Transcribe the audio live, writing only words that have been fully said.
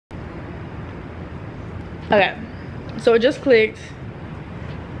Okay, so it just clicked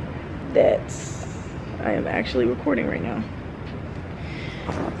that I am actually recording right now.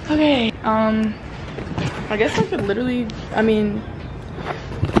 Okay, I guess I could literally, I mean,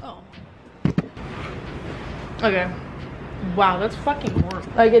 oh. Okay. Wow, that's fucking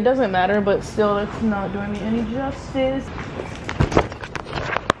horrible. Like, it doesn't matter, but still, it's not doing me any justice.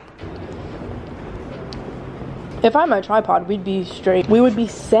 If I had my tripod, we'd be straight. We would be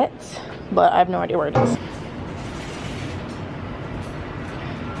set, but I have no idea where it is.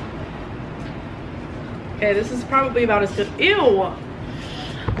 Okay, this is probably about as good. Ew!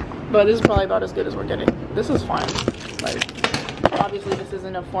 But this is probably about as good as we're getting. This is fine. Like, obviously this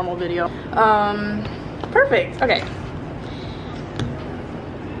isn't a formal video. Perfect. Okay.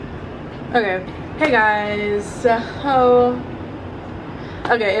 Okay. Hey guys. So,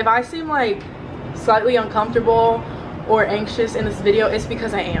 okay, if I seem like slightly uncomfortable or anxious in this video, it's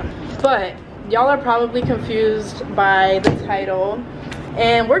because I am. But y'all are probably confused by the title,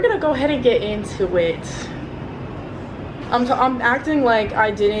 and we're gonna go ahead and get into it. I'm acting like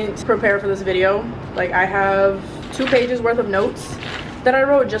I didn't prepare for this video. Like, I have 2 pages worth of notes that I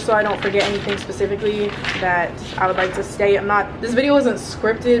wrote just so I don't forget anything specifically that I would like to say. This video isn't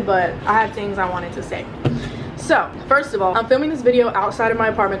scripted, but I have things I wanted to say. So, first of all, I'm filming this video outside of my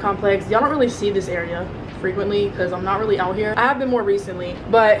apartment complex. Y'all don't really see this area frequently because I'm not really out here. I have been more recently,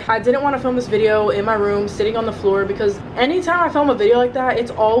 but I didn't want to film this video in my room sitting on the floor, because anytime I film a video like that,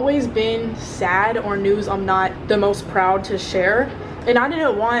 it's always been sad or news I'm not the most proud to share. And I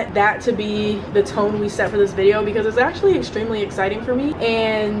didn't want that to be the tone we set for this video, because it's actually extremely exciting for me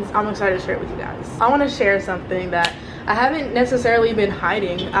and I'm excited to share it with you guys. I want to share something that I haven't necessarily been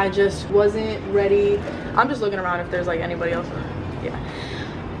hiding. I just wasn't ready. I'm just looking around if there's like anybody else. Yeah.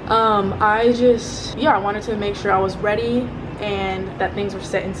 I wanted to make sure I was ready and that things were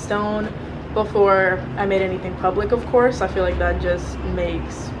set in stone before I made anything public, of course. I feel like that just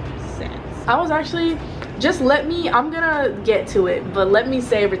makes sense. I was actually, I'm gonna get to it, but let me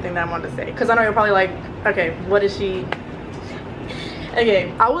say everything that I wanted to say, because I know you're probably like, okay, what is she?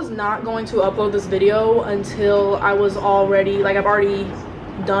 Okay, I was not going to upload this video until I was already, like, I've already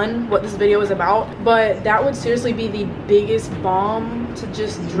done what this video is about, but that would seriously be the biggest bomb to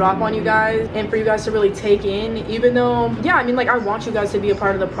just drop on you guys and for you guys to really take in. Even though, yeah, I mean, like, I want you guys to be a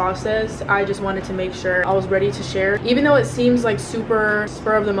part of the process, I just wanted to make sure I was ready to share, even though it seems like super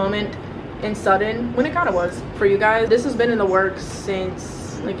spur of the moment and sudden, when it kind of was for you guys. This has been in the works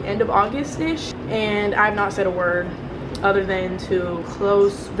since like end of August-ish, and I've not said a word other than to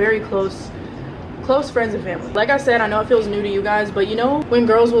very close friends and family. Like I said, I know it feels new to you guys, but you know when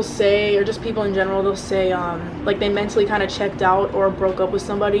girls will say, or just people in general, they'll say like they mentally kind of checked out or broke up with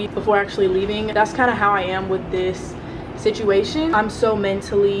somebody before actually leaving. That's kind of how I am with this situation. I'm so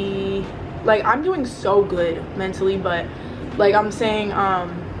mentally, like, I'm doing so good mentally, but like I'm saying,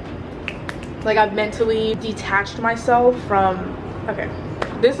 like, I've mentally detached myself from, okay,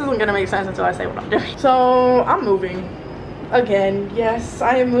 this isn't gonna make sense until I say what I'm doing. So I'm moving again. Yes,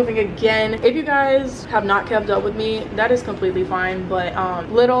 I am moving again. If you guys have not kept up with me, that is completely fine, but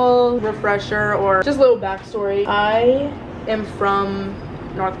little refresher or just little backstory. I am from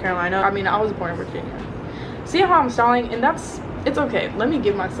North Carolina. I mean, I was born in Virginia. See how I'm stalling? And it's okay. Let me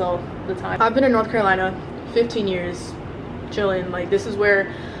give myself the time. I've been in North Carolina 15 years chilling. Like, this is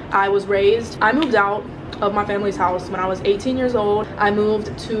where I was raised. I moved out of my family's house when I was 18 years old. I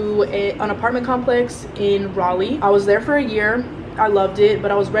moved to an apartment complex in Raleigh. I was there for a year. I loved it,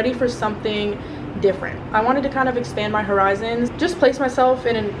 but I was ready for something different. I wanted to kind of expand my horizons, just place myself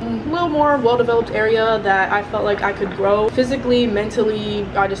in a little more well-developed area that I felt like I could grow physically, mentally.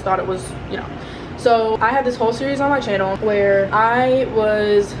 I just thought it was, you know. So I had this whole series on my channel where I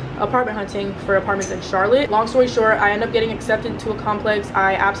was apartment hunting for apartments in Charlotte. Long story short, I ended up getting accepted to a complex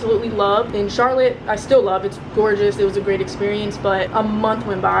I absolutely loved in Charlotte. I still love, it's gorgeous, it was a great experience, but a month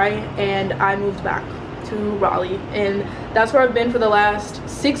went by and I moved back to Raleigh, and that's where I've been for the last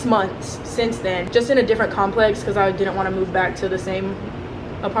 6 months since then, just in a different complex because I didn't want to move back to the same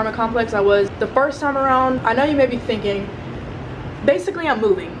apartment complex I was the first time around. I know you may be thinking, basically I'm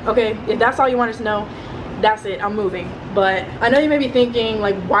moving, okay? If that's all you wanted to know, that's it, I'm moving. But I know you may be thinking,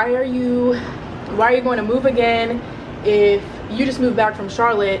 like, why are you going to move again if you just moved back from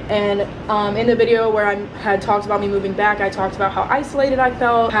Charlotte? And in the video where I had talked about me moving back, I talked about how isolated I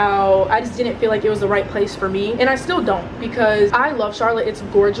felt, how I just didn't feel like it was the right place for me, and I still don't, because I love Charlotte. It's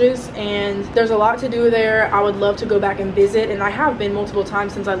gorgeous and there's a lot to do there. I would love to go back and visit, and I have been multiple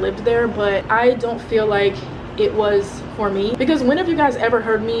times since I lived there, but I don't feel like it was for me. Because when have you guys ever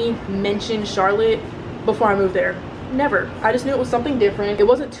heard me mention Charlotte before I moved there? never. I just knew it was something different. It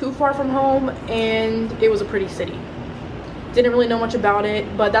wasn't too far from home, and it was a pretty city. Didn't really know much about it,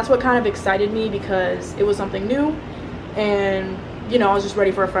 but that's what kind of excited me because it was something new, and you know, I was just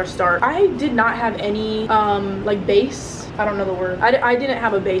ready for a fresh start. I did not have any like base, I don't know the word. I didn't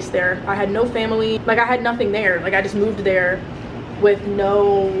have a base there. I had no family, like I had nothing there. Like I just moved there with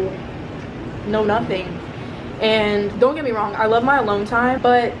no nothing. And don't get me wrong, I love my alone time,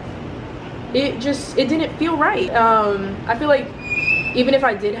 but it didn't feel right. I feel like even if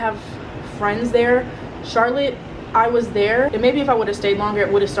I did have friends there, Charlotte, I was there, and maybe if I would have stayed longer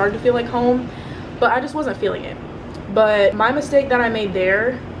it would have started to feel like home, but I just wasn't feeling it. But my mistake that I made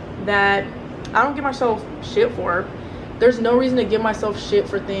there, that I don't give myself shit for, there's no reason to give myself shit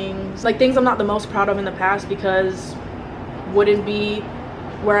for things like things I'm not the most proud of in the past, because wouldn't be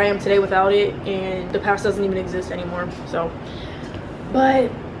where I am today without it, and the past doesn't even exist anymore. So,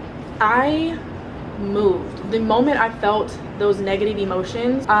 but I moved. The moment I felt those negative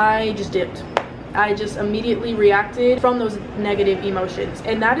emotions, I just dipped. I just immediately reacted from those negative emotions,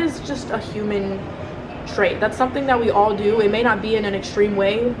 and that is just a human trait. That's something that we all do. It may not be in an extreme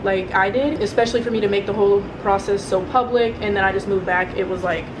way like I did, especially for me to make the whole process so public, and then I just moved back. It was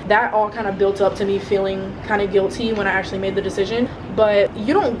like that all kind of built up to me feeling kind of guilty when I actually made the decision. But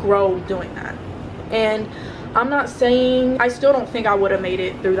you don't grow doing that. And I'm not saying, I still don't think I would have made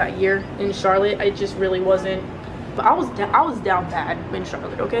it through that year in Charlotte. I just really wasn't. But I was down bad in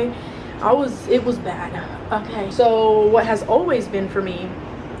Charlotte, okay? It was bad. Okay, so what has always been for me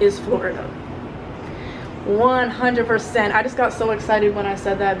is Florida. 100%. I just got so excited when I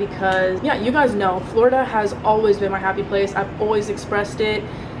said that because, yeah, you guys know Florida has always been my happy place. I've always expressed it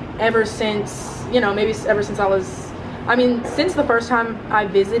ever since, you know, maybe ever since since the first time I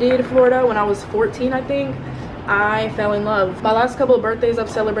visited Florida when I was 14, I think. I fell in love. My last couple of birthdays I've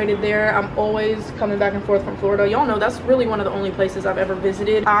celebrated there. I'm always coming back and forth from Florida. Y'all know that's really one of the only places I've ever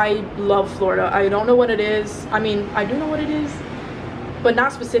visited. I love Florida. I don't know what it is. I mean, I do know what it is, but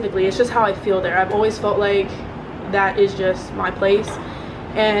not specifically. It's just how I feel there. I've always felt like that is just my place.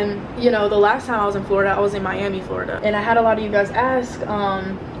 And you know, the last time I was in Florida, I was in Miami, Florida, and I had a lot of you guys ask,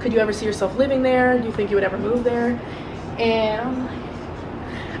 could you ever see yourself living there? Do you think you would ever move there? And I was like,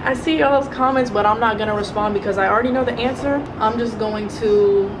 I see y'all's comments, but I'm not gonna respond because I already know the answer. I'm just going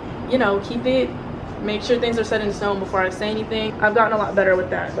to, you know, keep it, make sure things are set in stone before I say anything. I've gotten a lot better with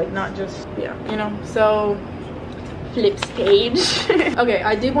that, like not just, yeah, you know. So flip stage. Okay,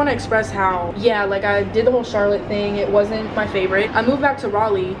 I did want to express how, yeah, like I did the whole Charlotte thing. It wasn't my favorite. I moved back to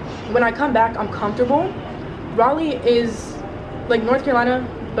Raleigh. When I come back, I'm comfortable. Raleigh is like North Carolina,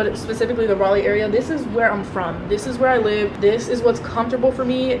 but specifically the Raleigh area. This is where I'm from. This is where I live. This is what's comfortable for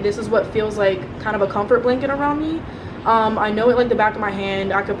me. This is what feels like kind of a comfort blanket around me. I know it like the back of my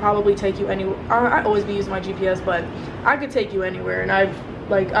hand. I could probably take you anywhere. I always be using my GPS, but I could take you anywhere, and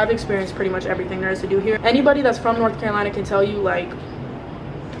I've experienced pretty much everything there is to do here. Anybody that's from North Carolina can tell you, like,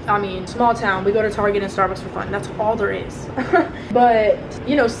 I mean, small town, we go to Target and Starbucks for fun. That's all there is. But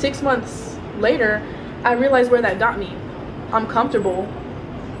you know, 6 months later, I realized where that got me. I'm comfortable.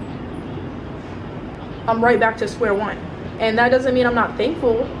 I'm right back to square one. And that doesn't mean I'm not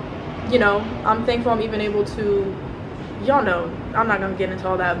thankful. You know, I'm thankful I'm even able to, y'all know, I'm not gonna get into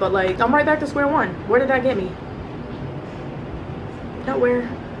all that, but like, I'm right back to square one. Where did that get me? Nowhere.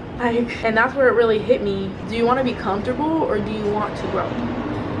 Like, and that's where it really hit me. Do you want to be comfortable or do you want to grow?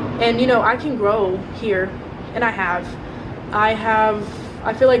 And you know, I can grow here, and I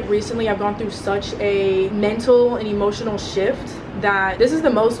feel like recently I've gone through such a mental and emotional shift that this is the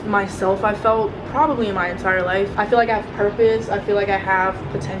most myself I felt probably in my entire life. I feel like I have purpose. I feel like I have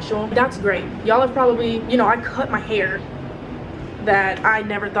potential. That's great. Y'all have probably, you know, I cut my hair that I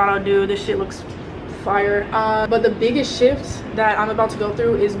never thought I'd do. This shit looks fire. But the biggest shift that I'm about to go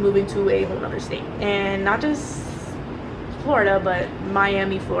through is moving to a whole other state, and not just Florida, but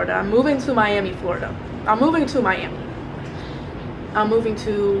Miami, Florida. I'm moving to Miami, Florida. I'm moving to Miami. I'm moving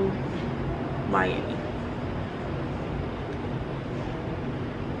to Miami.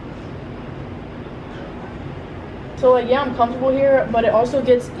 So like, yeah, I'm comfortable here, but it also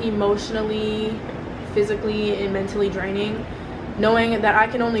gets emotionally, physically, and mentally draining knowing that I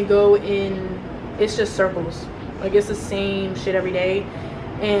can only go in, it's just circles. Like, it's the same shit every day,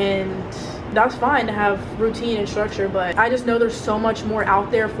 and that's fine to have routine and structure, but I just know there's so much more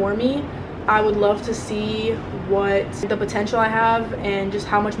out there for me. I would love to see what the potential I have and just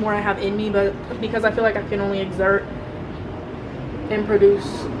how much more I have in me, but because I feel like I can only exert and produce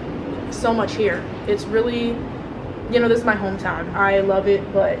so much here. It's really, you know, this is my hometown. I love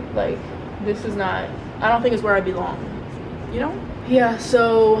it, but like, this is not, I don't think it's where I belong, you know? Yeah,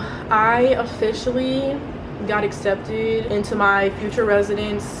 so I officially got accepted into my future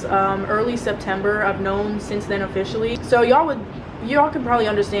residence early September. I've known since then officially. So y'all could probably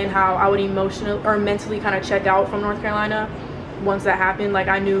understand how I would emotionally or mentally kind of check out from North Carolina once that happened. Like,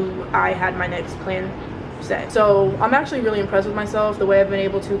 I knew I had my next plan set. So I'm actually really impressed with myself, the way I've been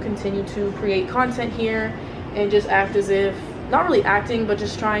able to continue to create content here and just act as if, not really acting, but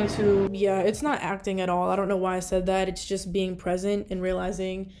just trying to, yeah, it's not acting at all. I don't know why I said that. It's just being present and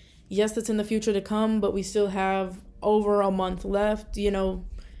realizing, yes, it's in the future to come, but we still have over a month left. You know,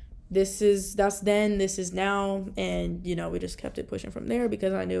 that's then, this is now. And, you know, we just kept it pushing from there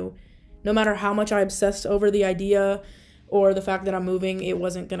because I knew no matter how much I obsessed over the idea or the fact that I'm moving, it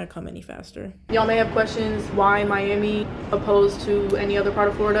wasn't gonna come any faster. Y'all may have questions, why Miami opposed to any other part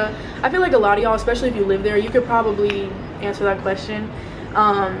of Florida? I feel like a lot of y'all, especially if you live there, you could probably answer that question.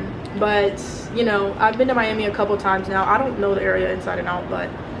 But, you know, I've been to Miami a couple times now. I don't know the area inside and out, but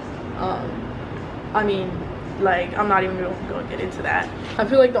I mean, like, I'm not even gonna get into that. I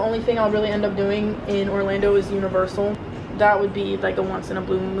feel like the only thing I'll really end up doing in Orlando is Universal. That would be like a once in a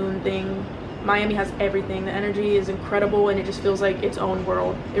blue moon thing. Miami has everything. The energy is incredible and it just feels like its own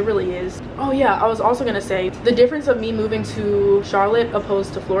world. It really is. Oh yeah, I was also gonna say the difference of me moving to Charlotte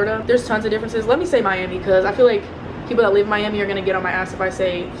opposed to Florida. There's tons of differences. Let me say Miami because I feel like people that live in Miami are gonna get on my ass if I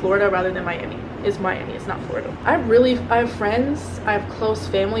say Florida rather than Miami. It's Miami, it's not Florida. I have friends, I have close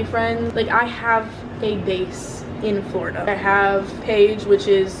family friends. Like, I have a base in Florida. I have Paige, which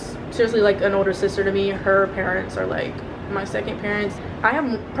is seriously like an older sister to me. Her parents are like my second parents. I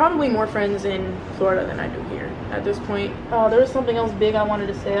have probably more friends in Florida than I do here at this point. Oh, there was something else big I wanted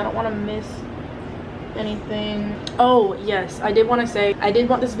to say. I don't want to miss anything. Oh yes, I did want to say I did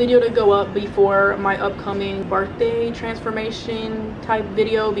want this video to go up before my upcoming birthday transformation type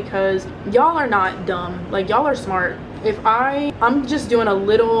video because y'all are not dumb. Like, y'all are smart. If I'm just doing a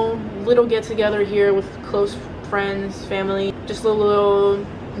little get together here with close friends, family, just a little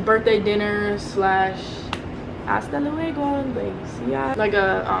birthday dinner slash hasta luego, like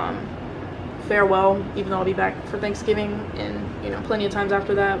a farewell, even though I'll be back for Thanksgiving and, you know, plenty of times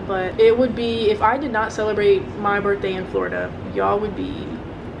after that. But it would be, if I did not celebrate my birthday in Florida, y'all would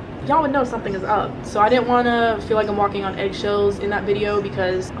know something is up. So I didn't want to feel like I'm walking on eggshells in that video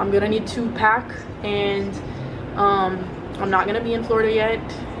because I'm gonna need to pack and I'm not gonna be in Florida yet,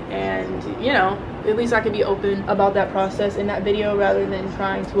 and, you know, at least I could be open about that process in that video rather than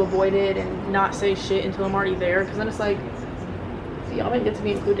trying to avoid it and not say shit until I'm already there, because then it's like, y'all didn't get to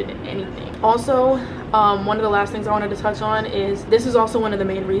be included in anything. Also, one of the last things I wanted to touch on is, this is also one of the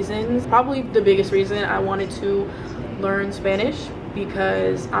main reasons, probably the biggest reason I wanted to learn Spanish,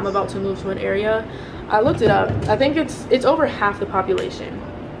 because I'm about to move to an area. I looked it up. I think it's over half the population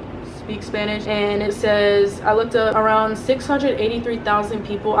speak Spanish, and it says, I looked up, around 683,000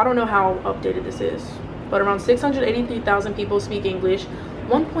 people, I don't know how updated this is, but around 683,000 people speak English.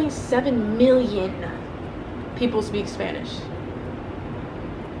 1.7 million people speak Spanish.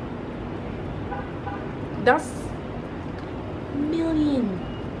 That's a million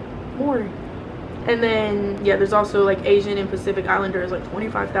more. And then, yeah, there's also like Asian and Pacific Islanders, like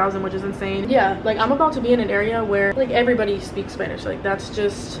 25,000, which is insane. Yeah, like, I'm about to be in an area where like everybody speaks Spanish. Like, that's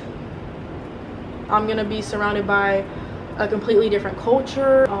just, I'm gonna be surrounded by a completely different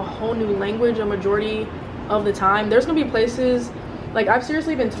culture, a whole new language a majority of the time. There's gonna be places, like, I've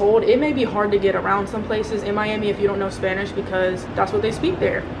seriously been told it may be hard to get around some places in Miami if you don't know Spanish, because that's what they speak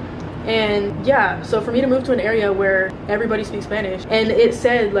there. And yeah, so for me to move to an area where everybody speaks Spanish, and it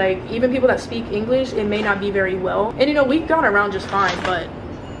said like even people that speak English, it may not be very well, and you know, we got around just fine, but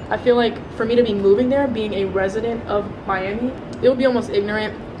I feel like for me to be moving there, being a resident of Miami, it would be almost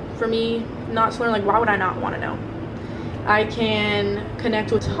ignorant for me not to learn. Like, why would I not want to know? I can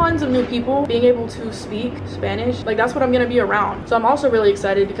connect with tons of new people. Being able to speak Spanish, like, that's what I'm gonna be around. So I'm also really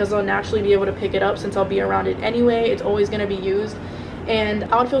excited because I'll naturally be able to pick it up since I'll be around it anyway. It's always gonna be used. And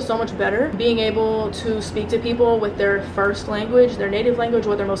I would feel so much better being able to speak to people with their first language, their native language,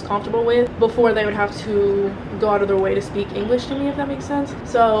 what they're most comfortable with, before they would have to go out of their way to speak English to me, if that makes sense.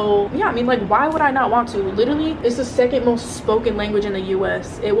 So yeah, I mean, like, why would I not want to? Literally, it's the second most spoken language in the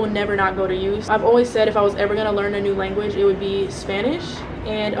US. It will never not go to use. I've always said if I was ever gonna learn a new language, it would be Spanish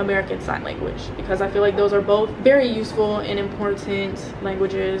and American Sign Language, because I feel like those are both very useful and important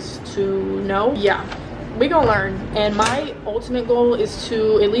languages to know. Yeah, we gonna learn. And my ultimate goal is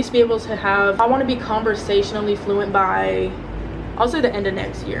to at least be able to have, I want to be conversationally fluent by, I'll say, the end of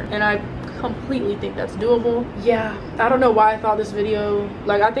next year, and I completely think that's doable. Yeah, I don't know why I thought this video,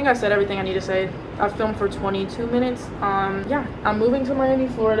 like, I think I said everything I need to say. I filmed for 22 minutes. Yeah, I'm moving to Miami,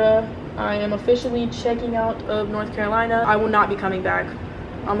 Florida. I am officially checking out of North Carolina. I will not be coming back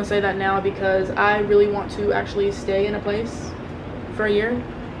I'm gonna say that now because I really want to actually stay in a place for a year.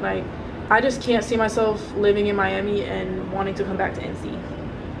 Like, I just can't see myself living in Miami and wanting to come back to NC.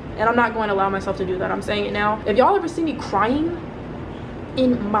 And I'm not going to allow myself to do that. I'm saying it now. If y'all ever see me crying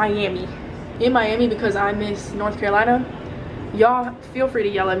in Miami because I miss North Carolina, y'all feel free to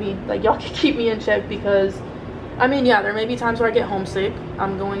yell at me. Like, y'all can keep me in check because, I mean, yeah, there may be times where I get homesick.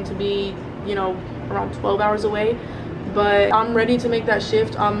 I'm going to be, you know, around 12 hours away, but I'm ready to make that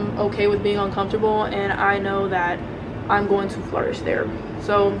shift. I'm okay with being uncomfortable, and I know that I'm going to flourish there.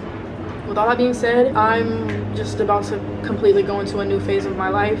 So with all that being said, I'm just about to completely go into a new phase of my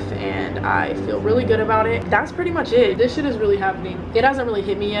life, and I feel really good about it. That's pretty much it. This shit is really happening. It hasn't really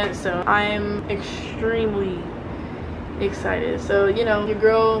hit me yet, so I'm extremely excited. So, you know, your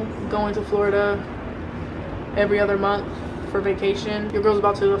girl going to Florida every other month for vacation. Your girl's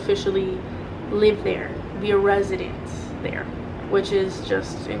about to officially live there, be a resident there, which is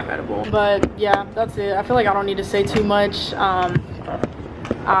just incredible. But yeah, that's it. I feel like I don't need to say too much. I'm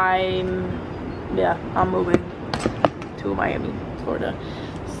moving to Miami, Florida.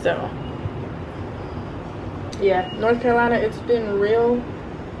 So yeah, North Carolina, it's been real,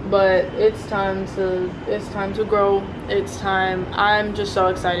 but it's time to grow. It's time. I'm just so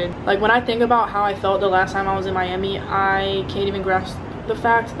excited. Like, when I think about how I felt the last time I was in Miami, I can't even grasp the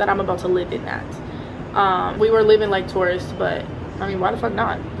fact that I'm about to live in that. We were living like tourists, but I mean, why the fuck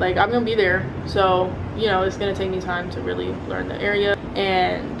not? Like, I'm gonna be there, so, you know, it's gonna take me time to really learn the area.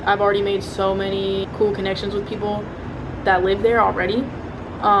 And I've already made so many cool connections with people that live there already.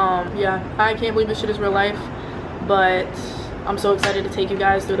 Yeah, I can't believe this shit is real life, but I'm so excited to take you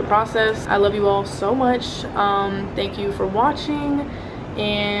guys through the process. I love you all so much. Thank you for watching,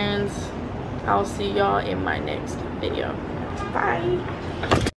 and I'll see y'all in my next video. Bye.